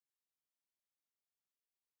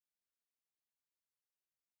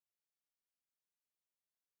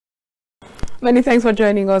Many thanks for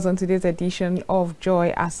joining us on today's edition of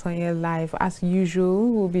Joy Asonye Live. As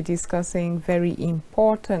usual, we'll be discussing very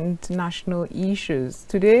important national issues.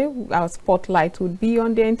 Today, our spotlight would be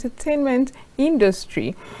on the entertainment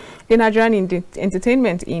industry. The Nigerian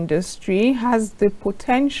entertainment industry has the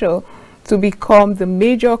potential to become the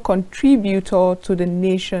major contributor to the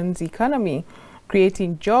nation's economy,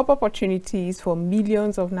 creating job opportunities for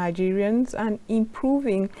millions of Nigerians and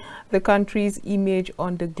improving the country's image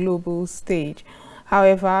on the global stage.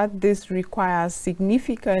 However, this requires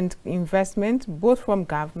significant investment both from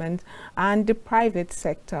government and the private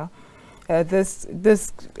sector.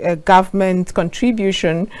 This government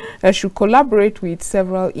contribution should collaborate with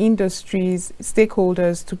several industries,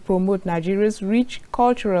 stakeholders to promote Nigeria's rich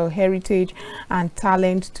cultural heritage and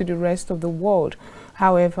talent to the rest of the world.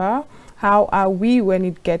 However, how are we when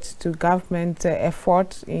it gets to government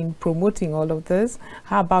effort in promoting all of this?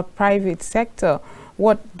 How about private sector?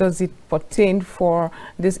 What does it pertain for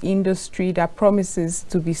this industry that promises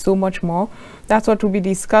to be so much more? That's what we'll be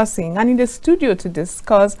discussing. And in the studio to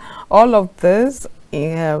discuss all of this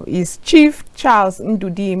is Chief Charles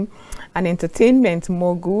Ndudim, an entertainment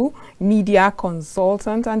mogul, media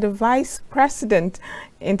consultant, and the Vice President,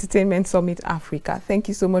 Entertainment Summit Africa. Thank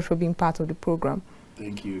you so much for being part of the program.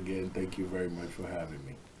 Thank you again. Thank you very much for having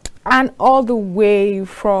me. And all the way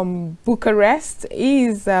from Bucharest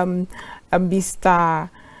is Mr.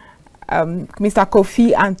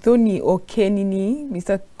 Kofi Anthony Okenini.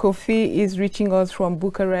 Mr. Kofi is reaching us from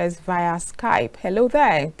Bucharest via Skype. Hello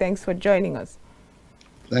there. Thanks for joining us.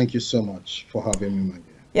 Thank you so much for having me, my dear.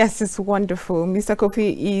 Yes, it's wonderful. Mr.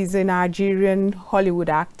 Kofi is a Nigerian Hollywood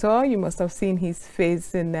actor. You must have seen his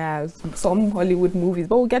face in some Hollywood movies,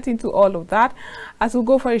 but we'll get into all of that as we'll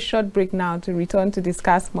go for a short break now to return to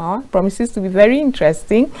discuss more. Promises to be very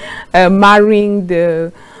interesting, marrying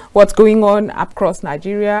what's going on across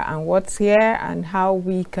Nigeria and what's here and how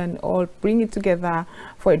we can all bring it together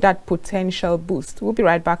for that potential boost. We'll be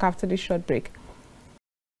right back after this short break.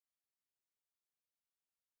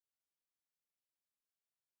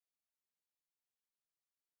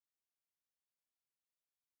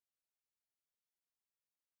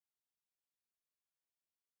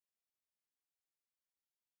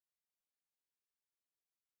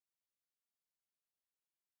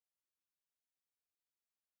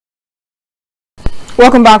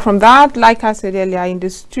 Welcome back from that. Like I said earlier, in the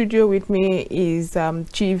studio with me is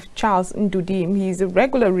Chief Charles Ndudim. He's a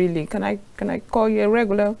regular, really. Can I call you a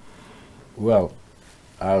regular? Well,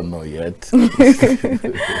 I don't know yet.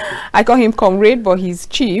 I call him comrade, but he's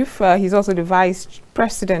chief. He's also the Vice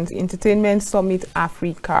President, Entertainment Summit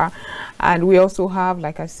Africa. And we also have,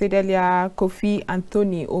 like I said earlier, Kofi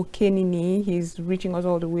Anthony Okenini. He's reaching us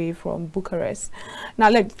all the way from Bucharest. Now,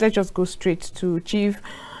 let's just go straight to Chief.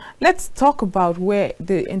 Let's talk about where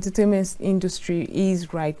the entertainment industry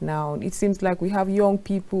is right now. It seems like we have young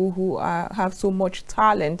people who have so much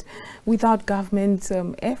talent without government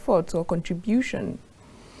effort or contribution.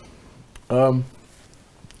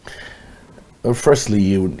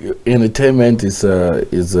 Firstly, entertainment is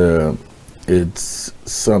it's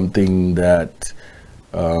something that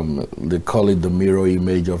they call it the mirror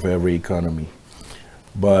image of every economy,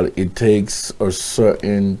 but it takes a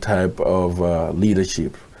certain type of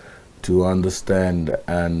leadership to understand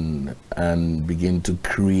and begin to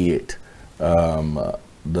create the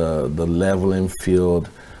leveling field,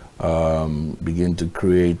 begin to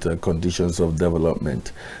create conditions of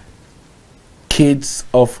development. Kids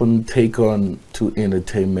often take on to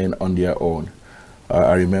entertainment on their own.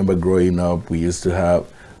 I remember growing up, we used to have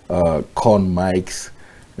corn mics.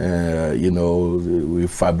 You know, we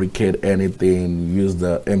fabricate anything, use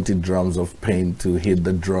the empty drums of paint to hit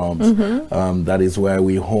the drums. Mm-hmm. That is where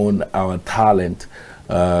we hone our talent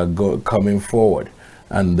coming forward,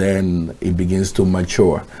 and then it begins to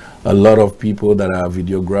mature. A lot of people that are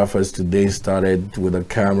videographers today started with a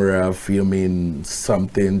camera, filming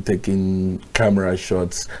something, taking camera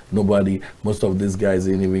shots. Most of these guys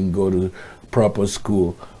didn't even go to proper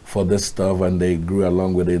school for this stuff, and they grew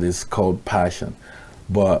along with it. It's called passion.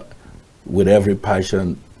 But with every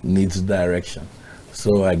passion needs direction.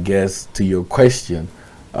 So I guess to your question,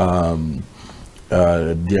 there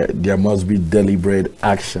must be deliberate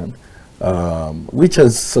action, which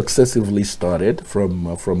has successively started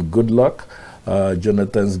from good luck.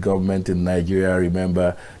 Jonathan's government in Nigeria, I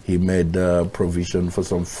remember he made provision for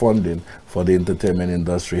some funding for the entertainment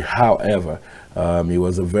industry. However, it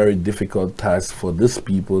was a very difficult task for these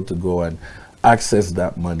people to go and access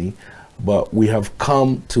that money. But we have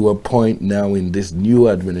come to a point now in this new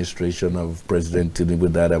administration of President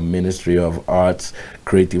Tinubu that a Ministry of Arts,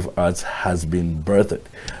 Creative Arts, has been birthed,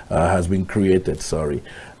 has been created, sorry.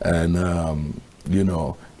 And, you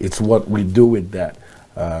know, it's what we do with that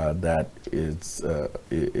that is,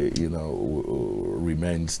 you know,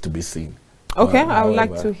 remains to be seen. Okay, I would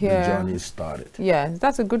like to hear. The journey started. Yeah,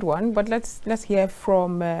 that's a good one. But let's hear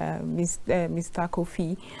from Mr.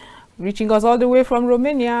 Kofi, reaching us all the way from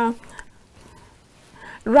Romania.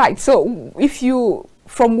 Right. So, if you,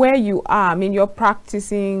 from where you are, I mean, you're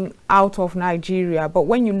practicing out of Nigeria, but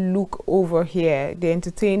when you look over here, the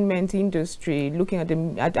entertainment industry, looking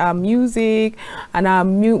at our music and our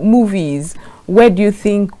movies, where do you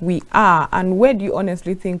think we are, and where do you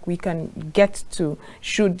honestly think we can get to?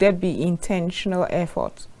 Should there be intentional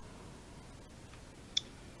effort?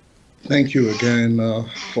 Thank you again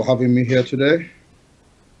for having me here today.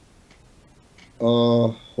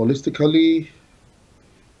 Holistically,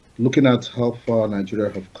 looking at how far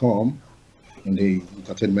Nigeria have come in the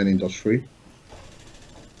entertainment industry,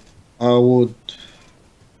 I would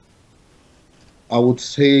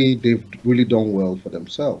say they've really done well for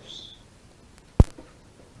themselves.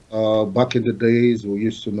 Back in the days, we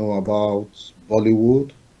used to know about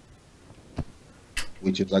Bollywood,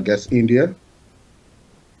 which is, I guess, India.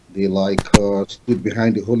 They stood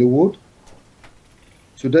behind the Hollywood.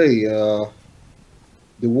 Today,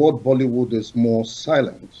 the word Bollywood is more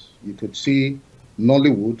silent. You could see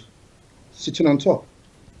Nollywood sitting on top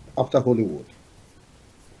after Hollywood.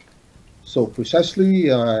 So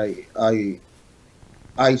precisely, I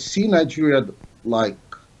see Nigeria like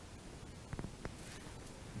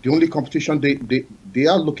the only competition they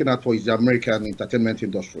are looking at for is the American entertainment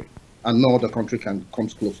industry, and no other country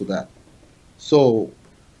comes close to that. So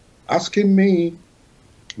asking me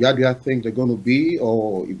where do I think they're going to be,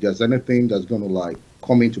 or if there's anything that's going to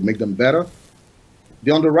come in to make them better,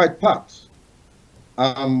 they're on the right path.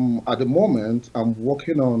 At the moment, I'm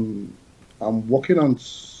working on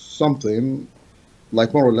something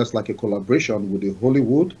like more or less like a collaboration with the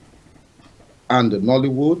Hollywood and the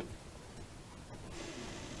Nollywood,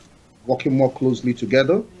 working more closely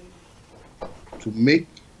together to make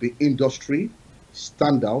the industry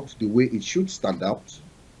stand out the way it should stand out.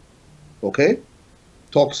 Okay?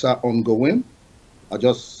 Talks are ongoing. I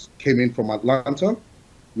just came in from Atlanta.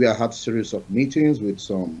 We have had a series of meetings with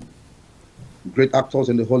some great actors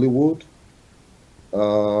in the Hollywood.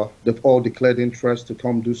 They've all declared interest to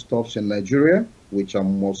come do stuff in Nigeria, which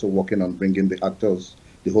I'm also working on bringing the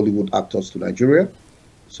Hollywood actors to Nigeria,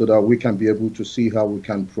 so that we can be able to see how we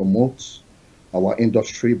can promote our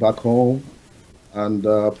industry back home and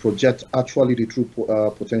project actually the true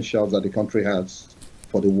potentials that the country has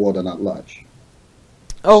for the world and at large.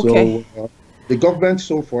 Okay. So the government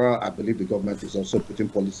so far, I believe the government is also putting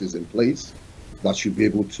policies in place that should be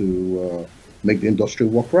able to make the industry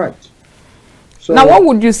work right. So now, what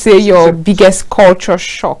would you say your biggest culture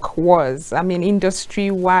shock was? I mean,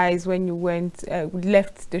 industry-wise, when you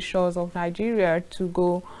left the shores of Nigeria to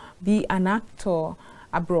go be an actor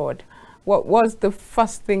abroad, what was the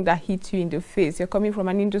first thing that hit you in the face? You're coming from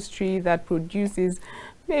an industry that produces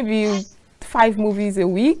maybe 5 movies a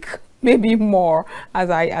week, maybe more, as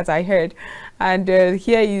I heard, and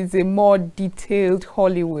here is a more detailed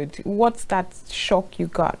Hollywood. What's that shock you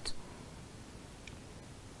got?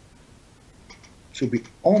 To be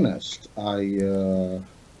honest, when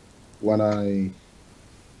I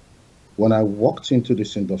walked into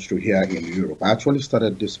this industry here in Europe, I actually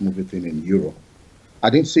started this movie thing in Europe. I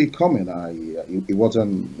didn't see it coming. It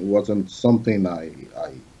wasn't something I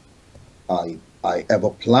ever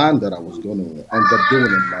planned that I was going to end up doing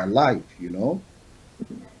in my life, you know.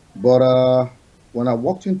 But when I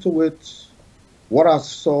walked into it, what I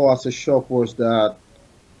saw as a shock was that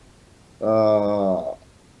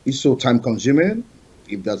it's so time consuming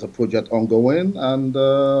if there's a project ongoing, and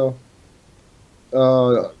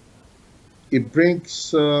it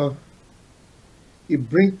brings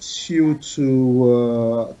you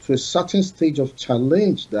to a certain stage of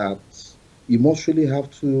challenge that you must really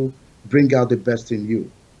have to bring out the best in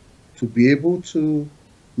you to be able to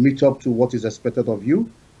meet up to what is expected of you,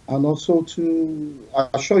 and also to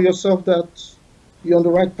assure yourself that you're on the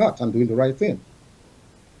right path and doing the right thing,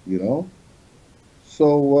 you know.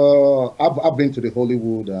 So I've been to the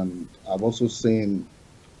Hollywood, and I've also seen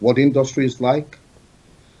what the industry is like.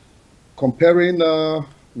 Comparing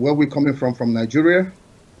where we're coming from Nigeria,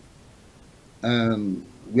 and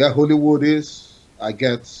where Hollywood is, I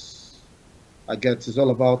guess it's all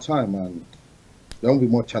about time, and there won't be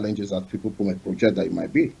more challenges as people may project that it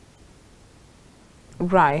might be.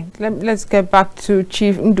 Right. Let's get back to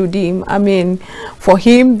Chief Ndudim. I mean, for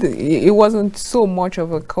him, it wasn't so much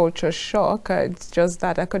of a culture shock. It's just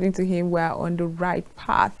that, according to him, we're on the right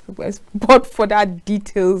path. But for that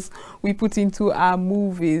details we put into our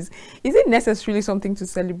movies, is it necessarily something to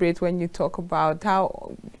celebrate when you talk about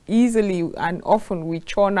how easily and often we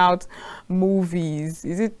churn out movies?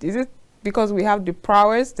 Is it because we have the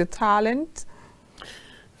prowess, the talent?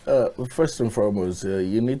 First and foremost,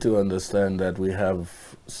 you need to understand that we have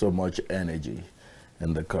so much energy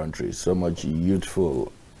in the country, so much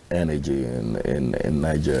youthful energy in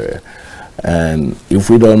Nigeria. And if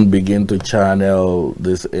we don't begin to channel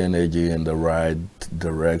this energy in the right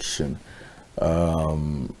direction,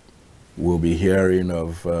 we'll be hearing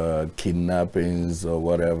of kidnappings or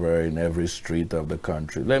whatever in every street of the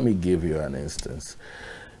country. Let me give you an instance.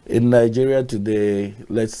 In Nigeria today,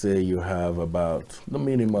 let's say you have about the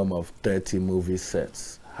minimum of 30 movie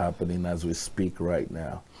sets happening as we speak right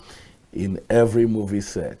now. In every movie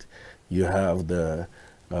set, you have the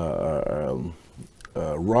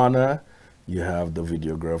runner, you have the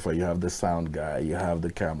videographer, you have the sound guy, you have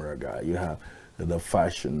the camera guy, you have the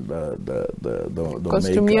fashion, the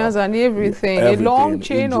costumiers and everything. A long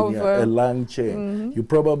chain of a long chain. You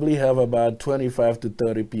probably have about 25 to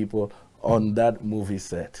 30 people on that movie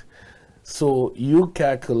set. So you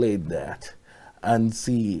calculate that and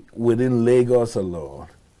see within Lagos alone,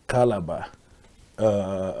 Calabar,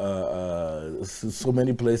 so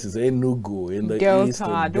many places, Enugu, in the east,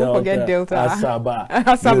 don't forget Delta, Asaba,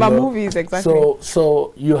 Asaba movies, exactly.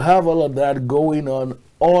 So you have all of that going on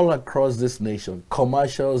all across this nation.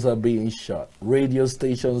 Commercials are being shot, radio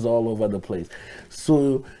stations all over the place.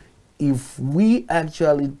 So if we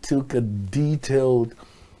actually took a detailed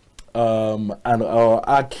and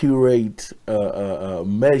accurate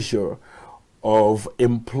measure of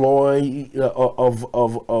of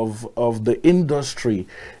the industry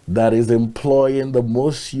that is employing the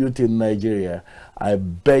most youth in Nigeria, I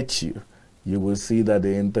bet you will see that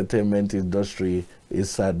the entertainment industry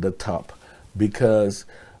is at the top, because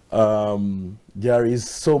there is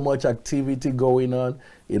so much activity going on.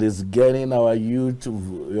 It is getting our youth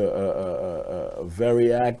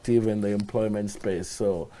very active in the employment space.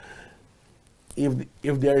 So if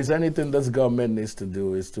there is anything this government needs to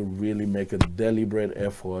do, is to really make a deliberate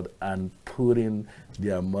effort and put in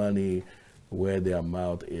their money where their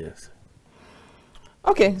mouth is.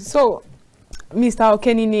 Okay, so Mr.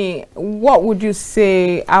 Okenini, what would you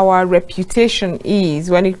say our reputation is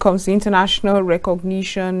when it comes to international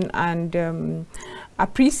recognition and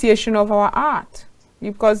appreciation of our art?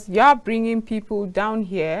 Because you are bringing people down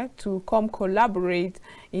here to come collaborate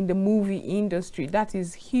in the movie industry. That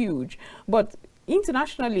is huge. But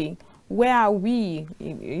internationally, where are we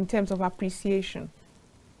in terms of appreciation?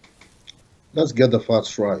 Let's get the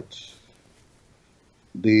facts right.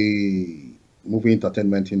 The movie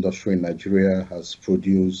entertainment industry in Nigeria has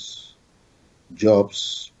produced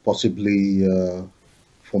jobs possibly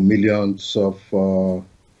for millions of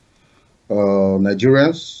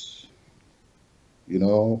Nigerians. You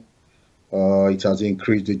know, it has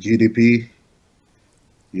increased the GDP,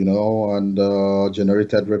 you know, and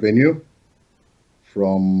generated revenue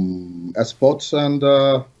from exports, and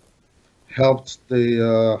helped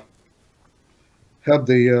the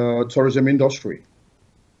tourism industry.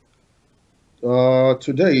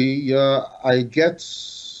 Today, I get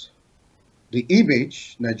the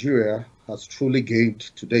image Nigeria has truly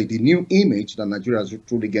gained today, the new image that Nigeria has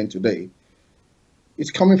truly gained today. It's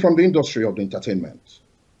coming from the industry of the entertainment,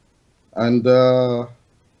 and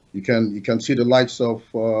you can see the likes of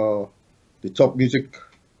the top music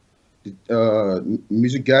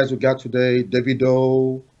guys we got today: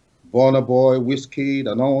 Davido, Burna Boy, Wizkid,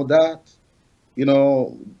 and all that. You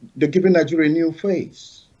know, they're giving Nigeria a new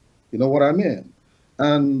face. You know what I mean?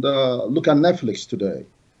 And look at Netflix today.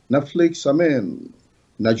 Netflix, I mean,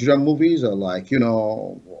 Nigerian movies are like, you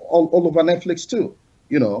know, all over Netflix too.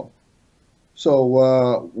 You know. So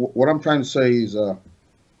what I'm trying to say is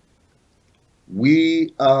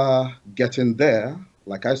we are getting there,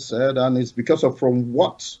 like I said, and it's because of from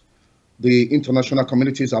what the international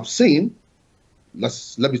communities have seen.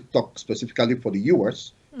 Let me talk specifically for the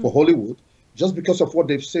US, for Hollywood. Just because of what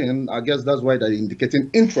they've seen, I guess that's why they're indicating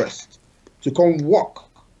interest to come work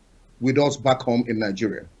with us back home in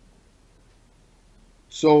Nigeria.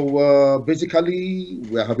 So basically,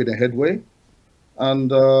 we're having a headway.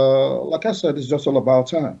 And like I said, it's just all about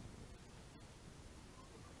time.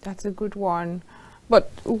 That's a good one.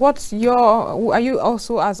 But what's are you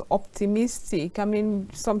also as optimistic? I mean,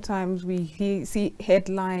 sometimes we see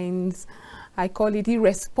headlines I call it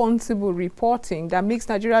irresponsible reporting that makes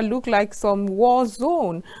Nigeria look like some war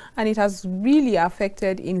zone, and it has really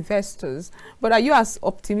affected investors. But are you as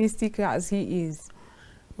optimistic as he is?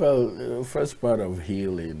 Well, the first part of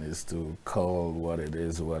healing is to call what it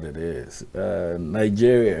is what it is.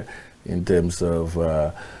 Nigeria, in terms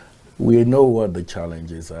of, we know what the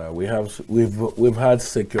challenges are. We've had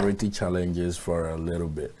security challenges for a little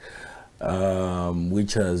bit,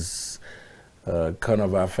 which has kind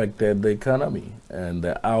of affected the economy and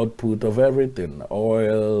the output of everything,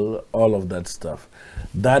 oil, all of that stuff.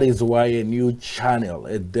 That is why a new channel,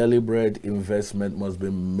 a deliberate investment must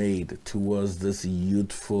be made towards this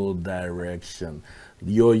youthful direction.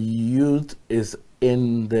 Your youth is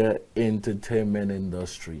in the entertainment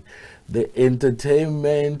industry. The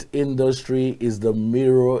entertainment industry is the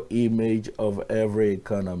mirror image of every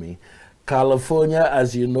economy. California,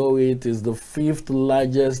 as you know it, is the 5th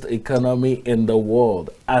largest economy in the world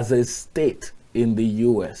as a state in the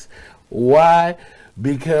US. Why?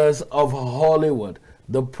 Because of Hollywood,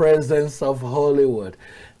 the presence of Hollywood.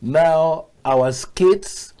 Now, our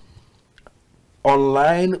skits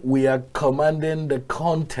online, we are commanding the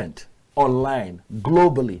content online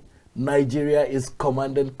globally. Nigeria is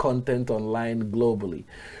commanding content online globally.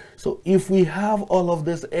 So if we have all of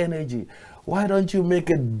this energy, why don't you make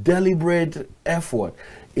a deliberate effort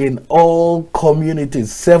in all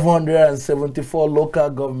communities, 774 local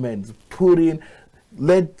governments,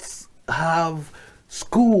 let's have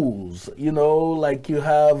schools, you know, like you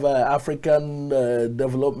have African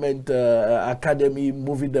Development Academy,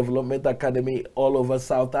 Movie Development Academy all over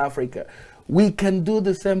South Africa. We can do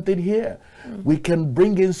the same thing here. We can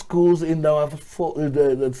bring in schools in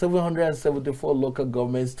the 774 local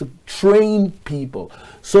governments to train people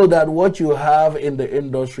so that what you have in the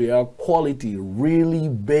industry are quality, really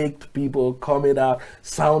baked people coming out,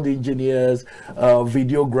 sound engineers,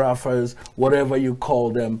 videographers, whatever you call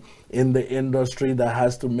them in the industry that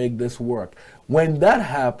has to make this work. When that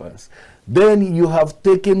happens, then you have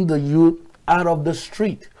taken the youth out of the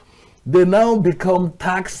street. They now become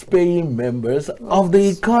tax-paying members of the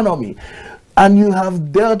economy. And you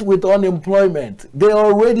have dealt with unemployment. They're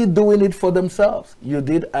already doing it for themselves. You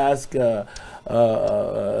did ask Mr.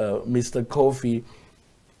 Kofi,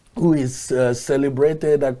 who is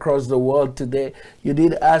celebrated across the world today. You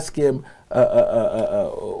did ask him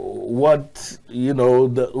what, you know,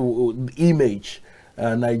 the image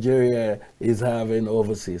Nigeria is having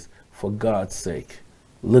overseas. For God's sake,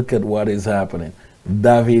 look at what is happening.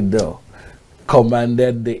 Davido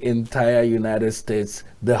commanded the entire United States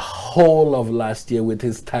the whole of last year with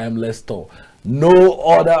his Timeless tour. No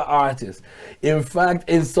other artist. In fact,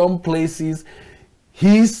 in some places,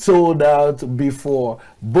 he sold out before.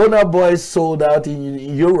 Burna Boy sold out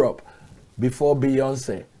in Europe before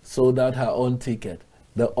Beyonce sold out her own ticket.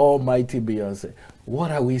 The almighty Beyonce.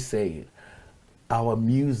 What are we saying? Our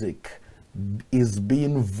music is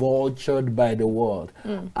being vultured by the world.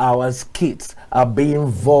 Our skits are being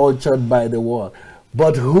vultured by the world.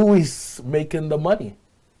 But who is making the money?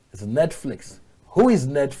 It's Netflix. Who is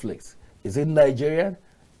Netflix? Is it Nigerian?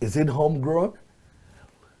 Is it homegrown?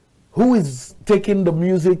 Who is taking the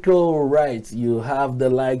musical rights? You have the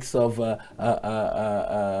likes of what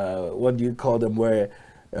do you call them? Where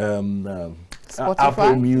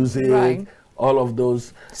Apple Music, right. All of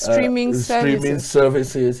those streaming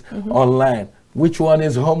services online. Which one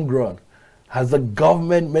is homegrown? Has the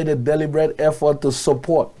government made a deliberate effort to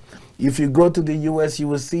support? If you go to the US, you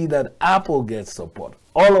will see that Apple gets support.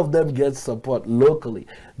 All of them get support locally.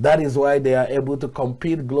 That is why they are able to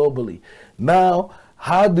compete globally. Now,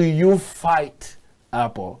 how do you fight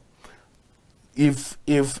Apple? If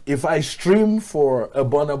I stream for a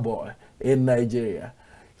Burna Boy in Nigeria,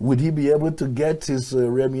 would he be able to get his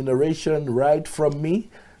remuneration right from me?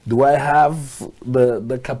 Do I have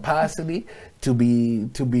the capacity to be,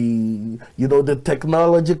 you know, the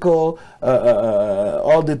technological,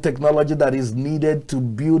 all the technology that is needed to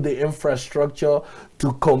build the infrastructure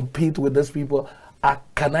to compete with these people?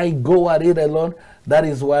 Can I go at it alone? That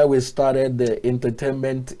is why we started the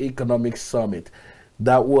Entertainment Economic Summit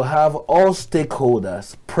that will have all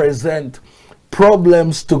stakeholders present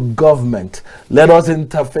problems to government. Let us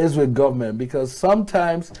interface with government, because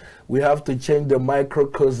sometimes we have to change the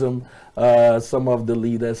microcosm some of the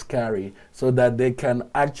leaders carry so that they can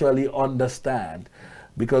actually understand.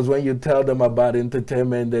 Because when you tell them about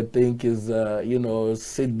entertainment, they think is, you know,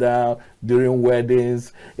 sit down during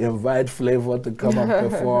weddings, invite Flavor to come and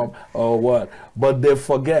perform or what. But they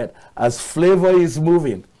forget, as Flavor is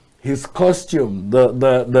moving, his costume,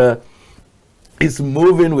 the is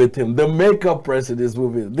moving with him. The makeup person is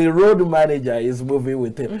moving. The road manager is moving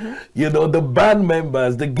with him. You know, the band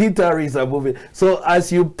members, the guitarists are moving. So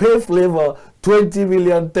as you pay Flavor 20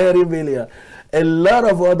 million, 30 million, a lot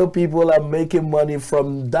of other people are making money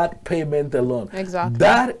from that payment alone. Exactly.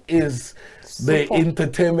 That is the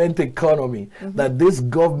entertainment economy that this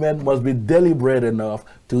government must be deliberate enough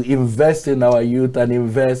to invest in our youth and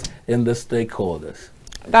invest in the stakeholders.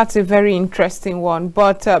 That's a very interesting one.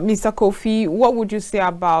 But Mr. Kofi, what would you say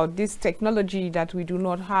about this technology that we do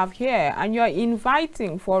not have here? And you're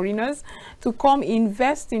inviting foreigners to come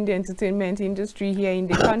invest in the entertainment industry here in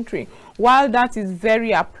the country. While that is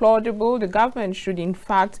very applaudable, the government should in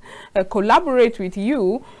fact collaborate with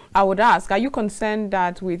you. I would ask, are you concerned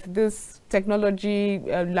that with this technology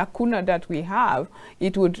lacuna that we have,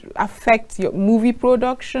 it would affect your movie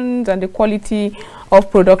productions and the quality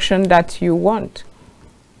of production that you want?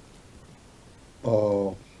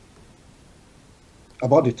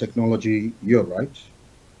 About the technology, you're right.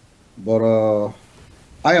 But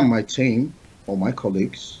I and my team or my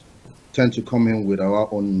colleagues tend to come in with our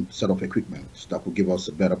own set of equipment that will give us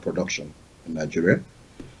a better production in Nigeria.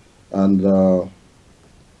 And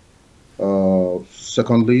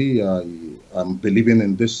secondly, I'm believing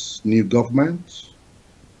in this new government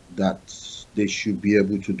that they should be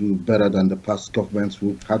able to do better than the past governments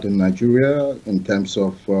we've had in Nigeria in terms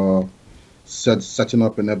of setting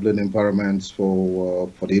up enabling environments for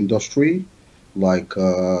the industry, like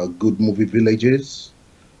good movie villages.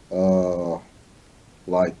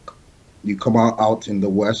 Like you come out in the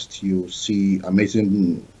West, you see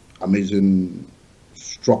amazing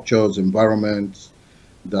structures, environments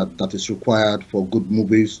that is required for good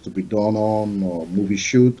movies to be done on, or movie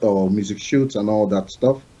shoot or music shoots and all that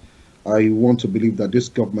stuff. I want to believe that this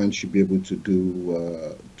government should be able to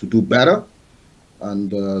do better.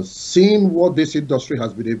 And seeing what this industry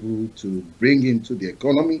has been able to bring into the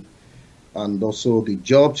economy, and also the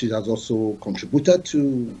jobs it has also contributed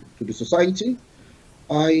to the society,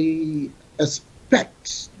 I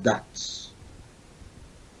expect that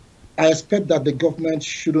the government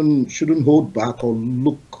shouldn't hold back or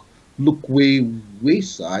look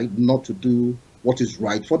wayside not to do what is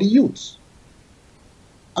right for the youth.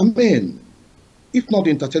 I mean, if not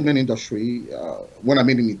the entertainment industry, when I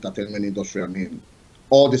mean in entertainment industry, I mean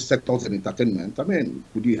all the sectors in entertainment. I mean,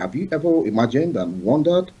 have you ever imagined and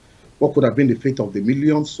wondered what could have been the fate of the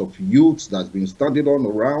millions of youths that's been standing on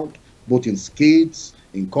around, both in skits,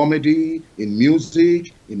 in comedy, in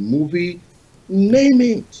music, in movie, name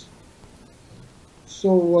it.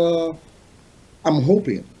 So I'm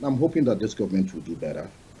hoping that this government will do better,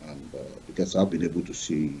 and because I've been able to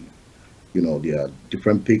see, you know, there are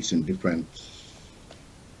different peaks in different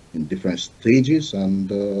stages,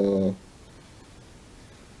 and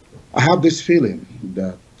I have this feeling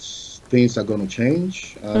that things are going to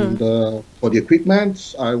change. And for the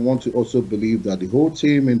equipment, I want to also believe that the whole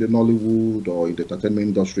team in the Nollywood or in the entertainment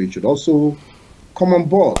industry should also come on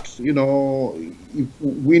board. You know,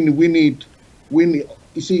 we need.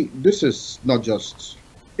 You see, this is not just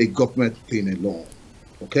a government thing alone.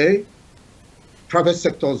 Okay, private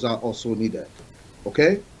sectors are also needed.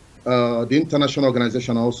 Okay, the international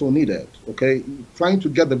organization are also needed. Okay, trying to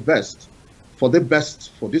get the best for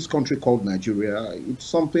this country called Nigeria, it's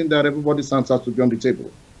something that everybody's hands has to be on the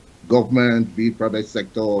table. Government, be it private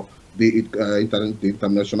sector, be it the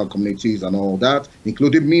international communities and all that,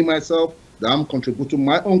 including me, myself, that I'm contributing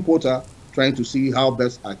my own quota, trying to see how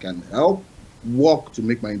best I can help work to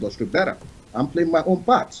make my industry better. I'm playing my own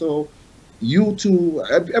part. So you too,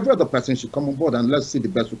 every other person should come on board, and let's see the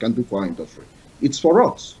best we can do for our industry. It's for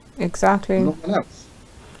us. Exactly. No one else.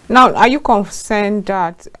 Now, are you concerned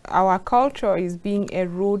that our culture is being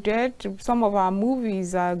eroded? Some of our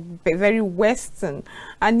movies are very Western,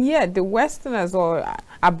 and yet the Westerners or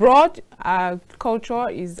abroad, our culture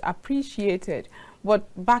is appreciated. But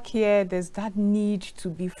back here, there's that need to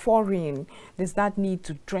be foreign. There's that need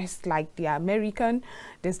to dress like the American.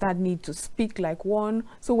 There's that need to speak like one.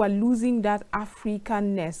 So we're losing that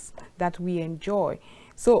Africanness that we enjoy.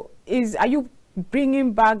 So are you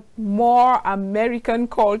bringing back more American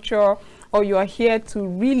culture, or you are here to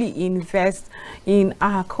really invest in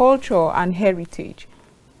our culture and heritage?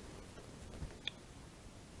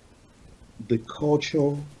 The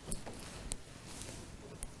culture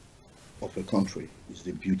of a country is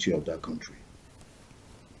the beauty of that country.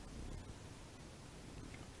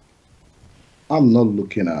 I'm not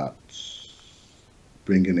looking at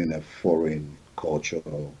bringing in a foreign culture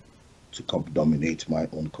to come dominate my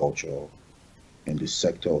own culture in the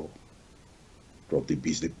sector of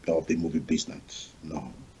the movie business.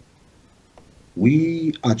 No.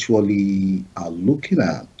 We actually are looking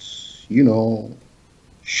at, you know,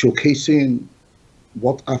 showcasing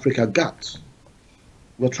what Africa got.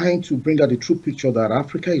 We're trying to bring out the true picture that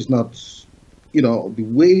Africa is not, you know, the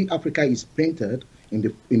way Africa is painted in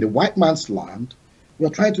the white man's land. We're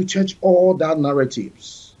trying to change all that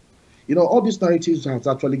narratives. You know, all these narratives has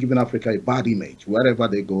actually given Africa a bad image. Wherever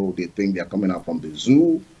they go, they think they're coming out from the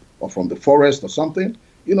zoo or from the forest or something.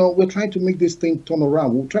 You know, we're trying to make this thing turn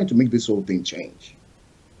around. We're trying to make this whole thing change.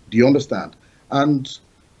 Do you understand? And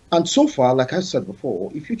so far, like I said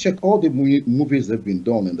before, if you check all the movies that have been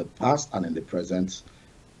done in the past and in the present,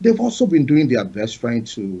 they've also been doing their best trying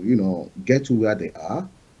to, you know, get to where they are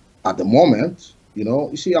at the moment. You know,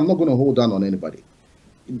 you see, I'm not going to hold down on anybody.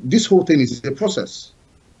 This whole thing is a process.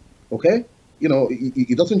 Okay? You know,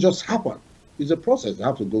 it doesn't just happen. It's a process. They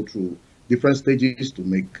have to go through different stages to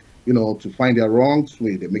make, you know, to find their wrongs,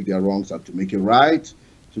 where they make their wrongs, and to make it right,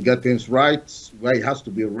 to get things right, where it has to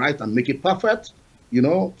be right and make it perfect, you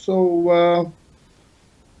know. So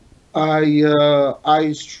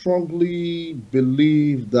I strongly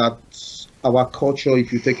believe that our culture,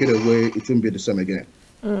 if you take it away, it won't be the same again.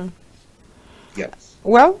 Yes.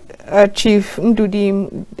 Well, Chief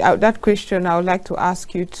Ndudim, that question I would like to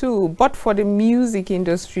ask you too. But for the music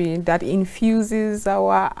industry that infuses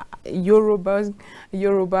our Yoruba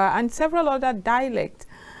and several other dialects,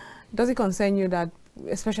 does it concern you that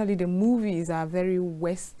especially the movies are very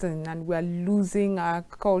Western and we're losing our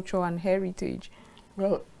culture and heritage?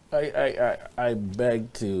 Well, I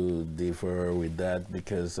beg to differ with that,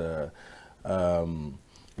 because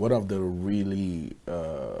one of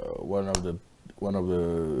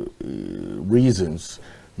the reasons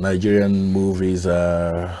Nigerian movies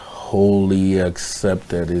are wholly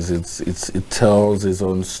accepted is it tells its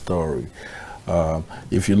own story.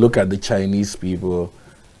 If you look at the Chinese people,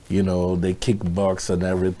 you know, they kickbox and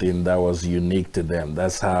everything that was unique to them.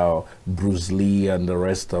 That's how Bruce Lee and the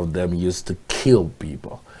rest of them used to kill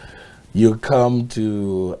people. You come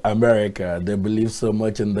to America, they believe so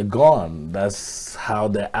much in the gun. That's how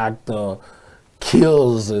the actor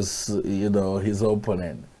kills his, you know, his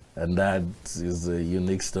opponent. And that is a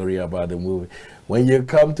unique story about the movie. When you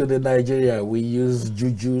come to the Nigeria, we use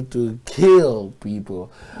juju to kill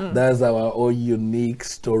people. That's our own unique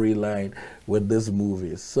storyline with this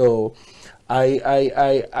movie. So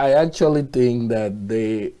I actually think that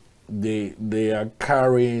they are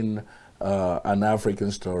carrying an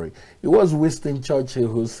African story. It was Winston Churchill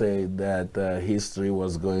who said that history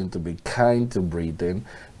was going to be kind to Britain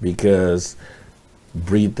because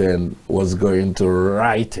Britain was going to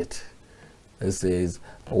write it. He says,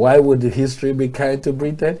 why would history be kind to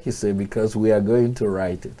Britain? He said, because we are going to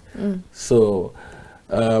write it. So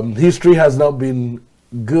history has not been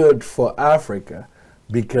good for Africa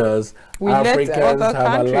because Africans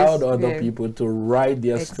have allowed other people to write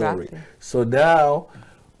their story. So now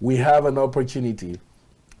we have an opportunity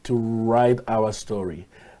to write our story.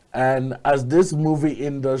 And as this movie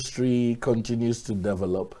industry continues to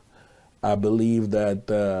develop, I believe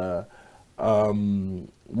that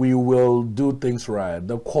we will do things right.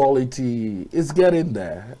 The quality is getting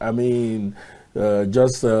there. I mean,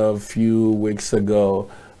 just a few weeks ago,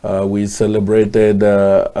 we celebrated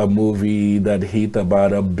a movie that hit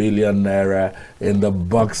about ₦1 billion in the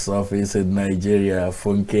box office in Nigeria,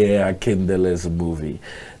 Funke Akindele's movie.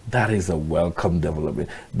 That is a welcome development.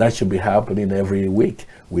 That should be happening every week.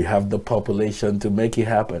 We have the population to make it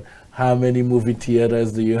happen. How many movie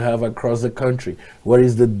theaters do you have across the country? What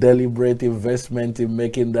is the deliberate investment in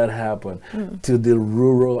making that happen to the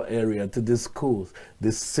rural area, to the schools?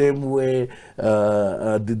 The same way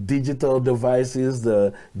the digital devices,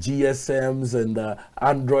 the GSMs and the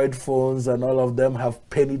Android phones and all of them have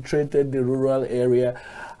penetrated the rural area.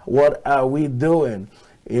 What are we doing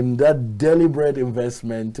in that deliberate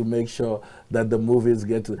investment to make sure that the movies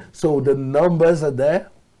get to? So the numbers are there.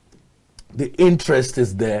 The interest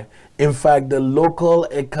is there. In fact, the local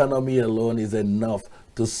economy alone is enough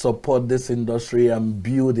to support this industry and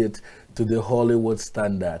build it to the Hollywood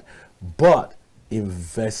standard. But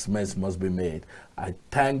investments must be made. I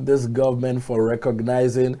thank this government for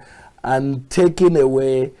recognizing and taking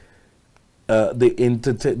away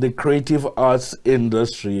the creative arts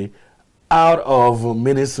industry out of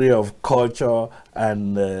Ministry of Culture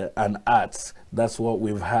and Arts. That's what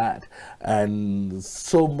we've had. And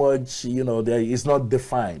so much, you know, there is not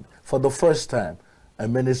defined. For the first time, a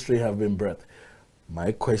ministry have been birthed.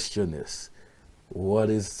 My question is, what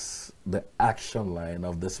is the action line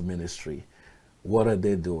of this ministry? What are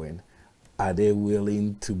they doing? Are they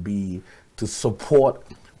willing to support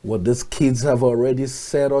what these kids have already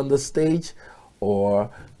said on the stage? Or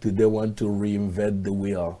do they want to reinvent the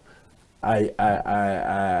wheel?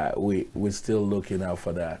 We're still looking out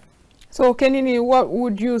for that. So, Okenini, what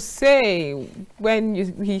would you say when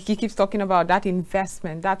he keeps talking about that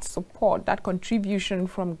investment, that support, that contribution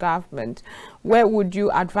from government? Where would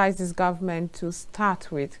you advise this government to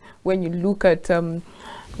start with when you look at the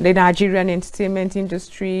Nigerian entertainment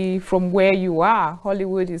industry from where you are?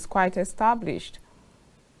 Hollywood is quite established.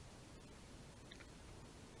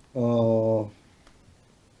 I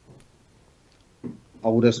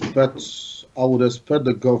would expect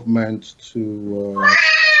the government to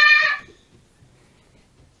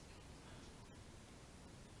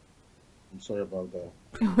I'm sorry about that.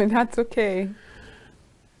 That's okay.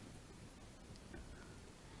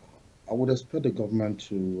 I would expect the government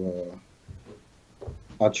to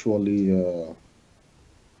actually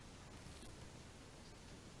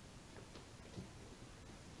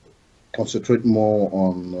concentrate more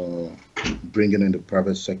on bringing in the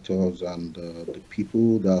private sectors and the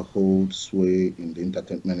people that hold sway in the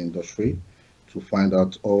entertainment industry to find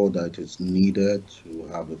out all that is needed to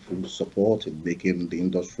have a full support in making the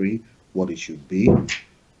industry what it should be.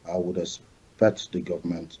 I would expect the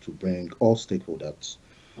government to bring all stakeholders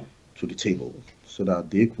to the table so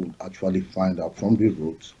that they could actually find out from the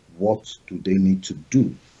root what do they need to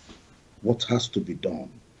do, what has to be done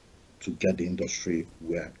to get the industry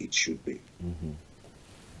where it should be.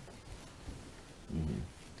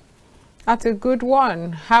 That's a good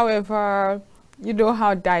one. However, you know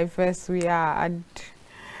how diverse we are, and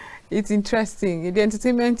it's interesting. The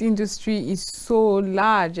entertainment industry is so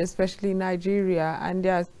large, especially in Nigeria, and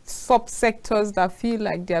there are subsectors that feel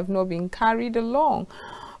like they have not been carried along.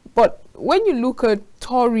 But when you look at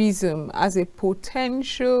tourism as a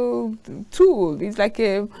potential tool, it's like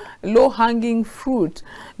a low-hanging fruit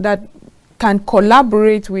that can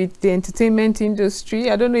collaborate with the entertainment industry.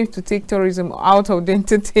 I don't know if to take tourism out of the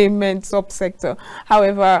entertainment subsector.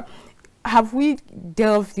 However, have we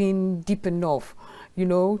delved in deep enough, you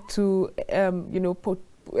know, to, you know,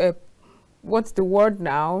 what's the word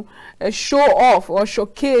now? Show off or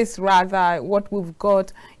showcase rather what we've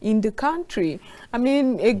got in the country. I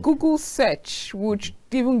mean, a Google search would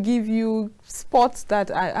even give you spots that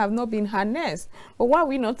have not been harnessed. But why are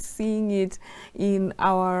we not seeing it in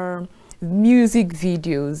our music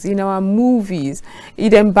videos, in our movies?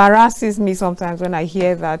 It embarrasses me sometimes when I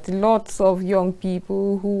hear that lots of young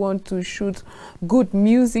people who want to shoot good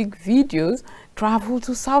music videos travel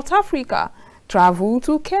to South Africa, travel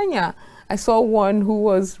to Kenya. I saw one who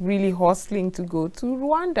was really hustling to go to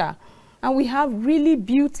Rwanda. And we have really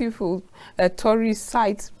beautiful tourist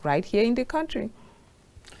sites right here in the country.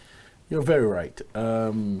 You're very right.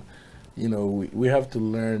 You know, we have to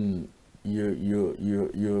learn.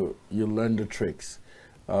 You learn the tricks.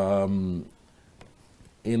 In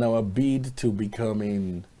our bid to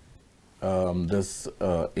becoming this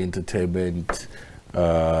entertainment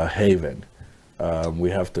haven, we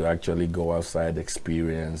have to actually go outside,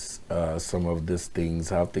 experience some of these things,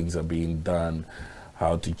 how things are being done,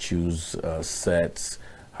 how to choose sets,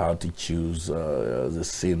 how to choose the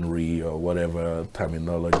scenery or whatever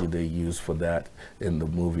terminology they use for that in the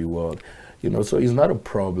movie world. You know, so it's not a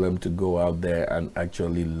problem to go out there and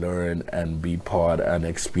actually learn and be part and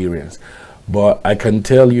experience. But I can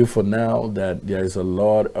tell you for now that there is a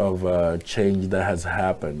lot of change that has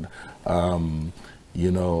happened. You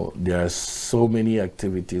know, there are so many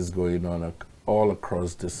activities going on all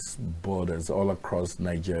across this borders, all across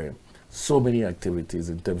Nigeria. So many activities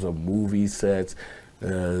in terms of movie sets,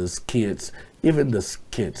 skits, even the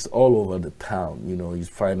skits all over the town. You know, you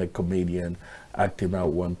find a comedian acting out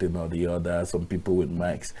one thing or the other, some people with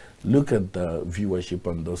mics. Look at the viewership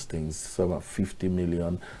on those things, some are 50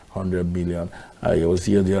 million, 100 million. I was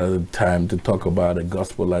here the other time to talk about a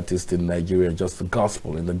gospel artist in Nigeria, just the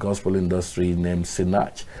gospel, in the gospel industry, named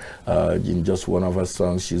Sinach. In just one of her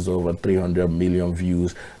songs, she's over 300 million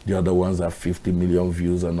views. The other ones are 50 million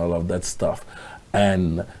views and all of that stuff.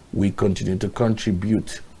 And we continue to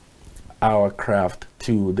contribute our craft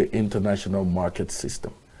to the international market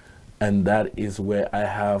system. And that is where I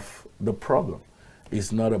have the problem.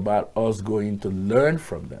 It's not about us going to learn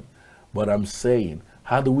from them, but I'm saying,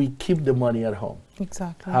 how do we keep the money at home?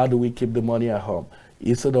 Exactly. How do we keep the money at home?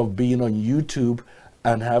 Instead of being on YouTube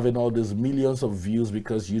and having all these millions of views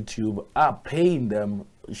because YouTube are paying them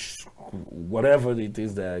whatever it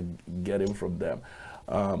is they're getting from them.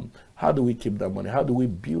 How do we keep that money? How do we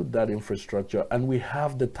build that infrastructure? And we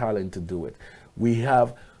have the talent to do it. We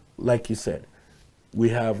have, like you said, we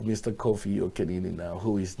have Mr. Kofi Okenini now,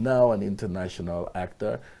 who is now an international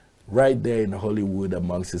actor right there in Hollywood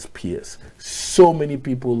amongst his peers. So many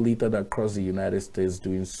people littered across the United States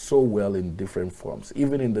doing so well in different forms,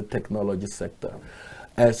 even in the technology sector.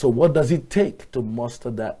 So what does it take to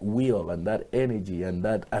muster that will and that energy and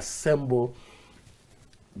that assemble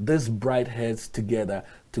these bright heads together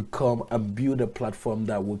to come and build a platform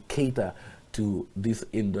that will cater to this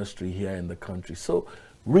industry here in the country? So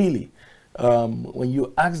really, when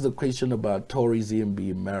you ask the question about tourism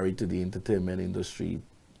being married to the entertainment industry,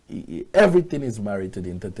 everything is married to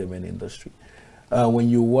the entertainment industry. When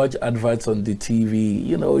you watch adverts on the TV,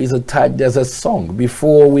 you know, there's a song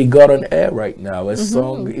before we got on air right now. A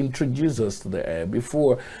song introduced us to the air.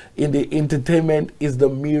 Before, in the entertainment is the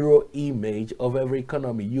mirror image of every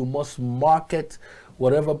economy. You must market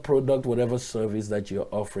whatever product, whatever service that you're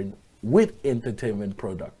offering with entertainment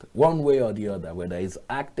product, one way or the other, whether it's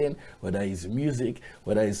acting, whether it's music,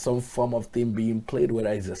 whether it's some form of thing being played,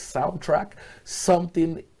 whether it's a soundtrack,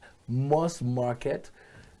 something must market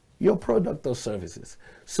your product or services.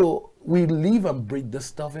 So we live and breathe this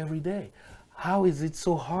stuff every day. How is it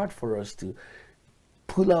so hard for us to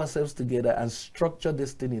pull ourselves together and structure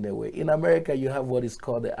this thing in a way? In America, you have what is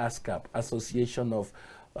called the ASCAP, Association of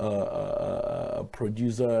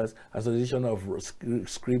Producers, Association of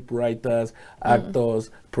Script Writers,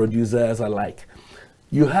 Actors, Producers alike.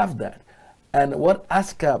 You have that. And what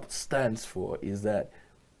ASCAP stands for is that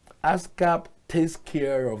ASCAP takes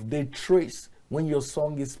care of, they trace when your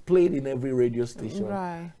song is played in every radio station,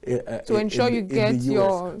 right? To ensure you get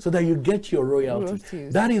your, so that you get your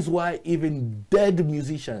royalties. That is why even dead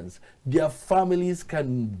musicians, their families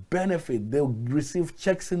can benefit. They'll receive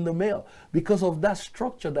checks in the mail because of that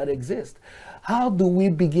structure that exists. How do we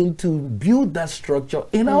begin to build that structure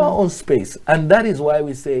in our own space? And that is why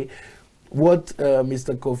we say what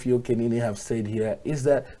Mr. Kofi Okenini have said here is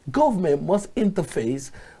that government must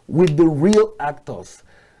interface with the real actors.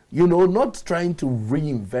 You know, not trying to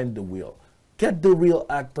reinvent the wheel. Get the real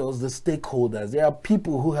actors, the stakeholders. There are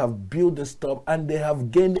people who have built this stuff and they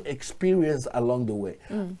have gained experience along the way.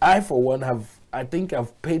 I, for one, I think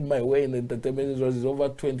I've paid my way in the entertainment industry over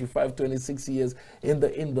 25, 26 years in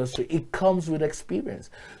the industry. It comes with experience.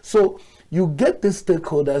 So you get the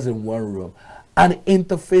stakeholders in one room and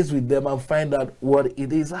interface with them and find out what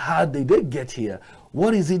it is. How did they get here?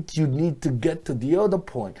 What is it you need to get to the other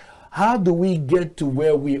point? How do we get to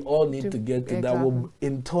where we all need to get to that will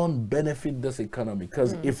in turn benefit this economy?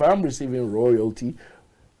 Because if I'm receiving royalty,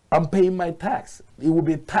 I'm paying my tax. It will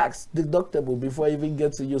be tax deductible before I even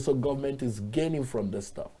get to you, so government is gaining from this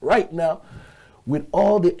stuff. Right now, with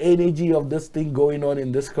all the energy of this thing going on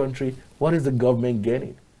in this country, what is the government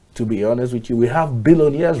gaining? To be honest with you, we have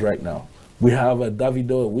billionaires right now. We have a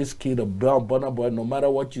Davido, a Wizkid, a Burna Boy. No matter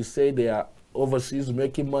what you say, they are overseas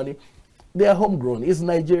making money. They are homegrown. It's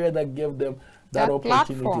Nigeria that gave them that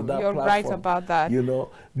opportunity, platform. that You're platform. right about that. You know,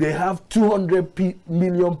 they have 200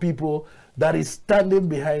 million people that is standing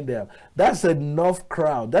behind them. That's enough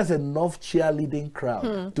crowd. That's enough cheerleading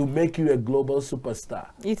crowd to make you a global superstar.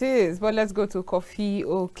 It is. But let's go to Kofi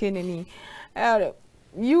Okenini.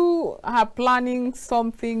 You are planning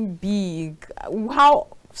something big. How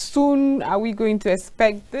soon are we going to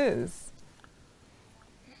expect this?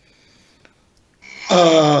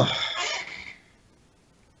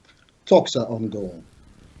 Talks are ongoing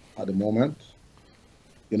at the moment.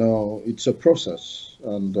 You know, it's a process,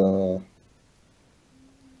 and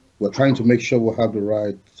we're trying to make sure we have the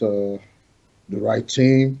right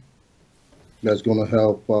team that's going to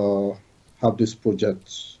help have this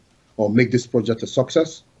project or make this project a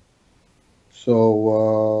success.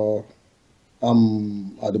 So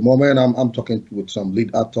at the moment, I'm talking with some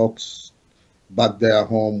lead actors back there at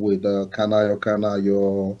home with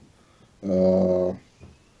Kanayo,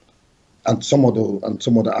 and some of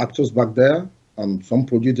the actors back there, and some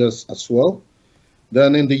producers as well.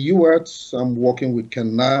 Then in the US, I'm working with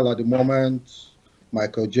Ken Nile at the moment,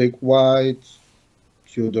 Michael Jake White,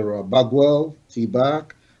 Theodora Bagwell,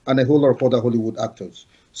 T-Bag, and a whole lot of other Hollywood actors.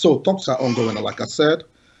 So talks are ongoing, like I said,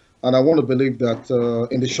 and I want to believe that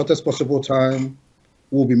in the shortest possible time,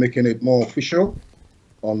 we'll be making it more official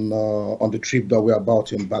on the trip that we're about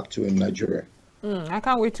to embark to in Nigeria. I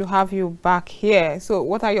can't wait to have you back here. So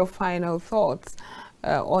what are your final thoughts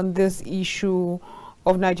on this issue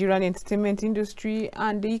of Nigerian entertainment industry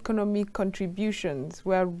and the economic contributions?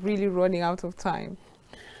 We're really running out of time.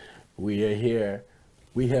 We are here.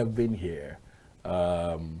 We have been here.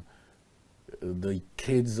 The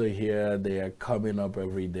kids are here. They are coming up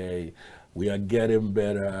every day. We are getting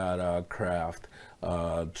better at our craft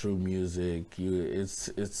through music.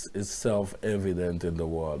 It's self-evident in the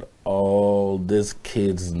world. All these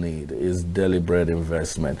kids need is deliberate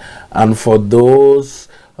investment. And for those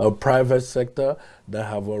private sector that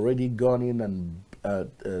have already gone in and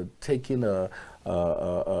taken a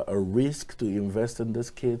risk to invest in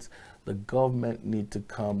these kids, the government need to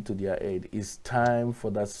come to their aid. It's time for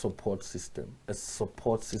that support system. A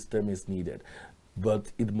support system is needed,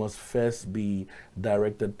 but it must first be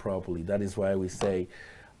directed properly. That is why we say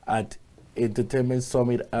at Entertainment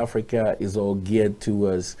Summit Africa is all geared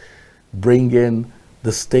towards bringing the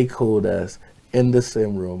stakeholders in the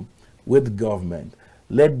same room with government.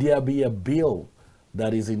 Let there be a bill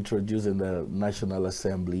that is introduced in the National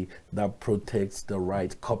Assembly that protects the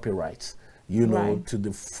right copyrights, you know, to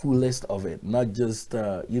the fullest of it, not just,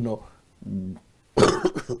 you know,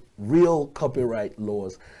 real copyright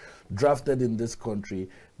laws drafted in this country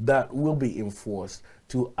that will be enforced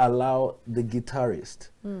to allow the guitarist,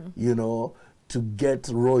 you know, to get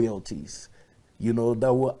royalties, you know,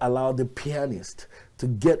 that will allow the pianist to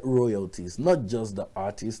get royalties, not just the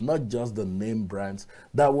artists, not just the name brands,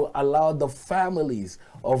 that will allow the families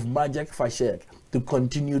of Majek Fashek to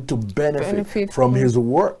continue to benefit from his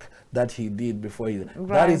work that he did before he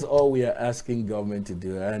That is all we are asking government to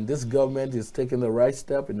do, and this government is taking the right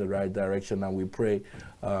step in the right direction, and we pray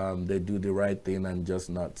they do the right thing and just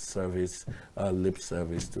not lip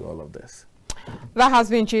service to all of this. That has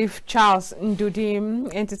been Chief Charles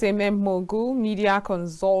Ndudim, entertainment mogul, media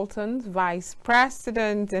consultant, vice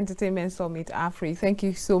president, Entertainment Summit Africa. Thank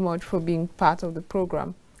you so much for being part of the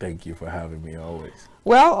program. Thank you for having me always.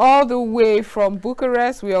 Well, all the way from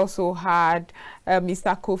Bucharest, we also had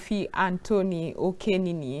Mr. Kofi Anthony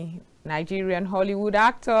Okenini, Nigerian Hollywood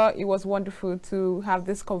actor. It was wonderful to have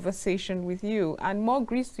this conversation with you, and more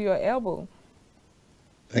grease to your elbow.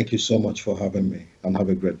 Thank you so much for having me, and have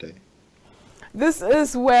a great day. This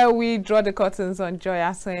is where we draw the curtains on Joy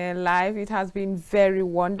Asonye Live. It has been very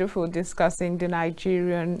wonderful discussing the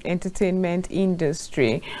Nigerian entertainment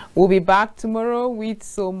industry. We'll be back tomorrow with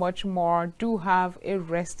so much more. Do have a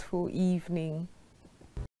restful evening.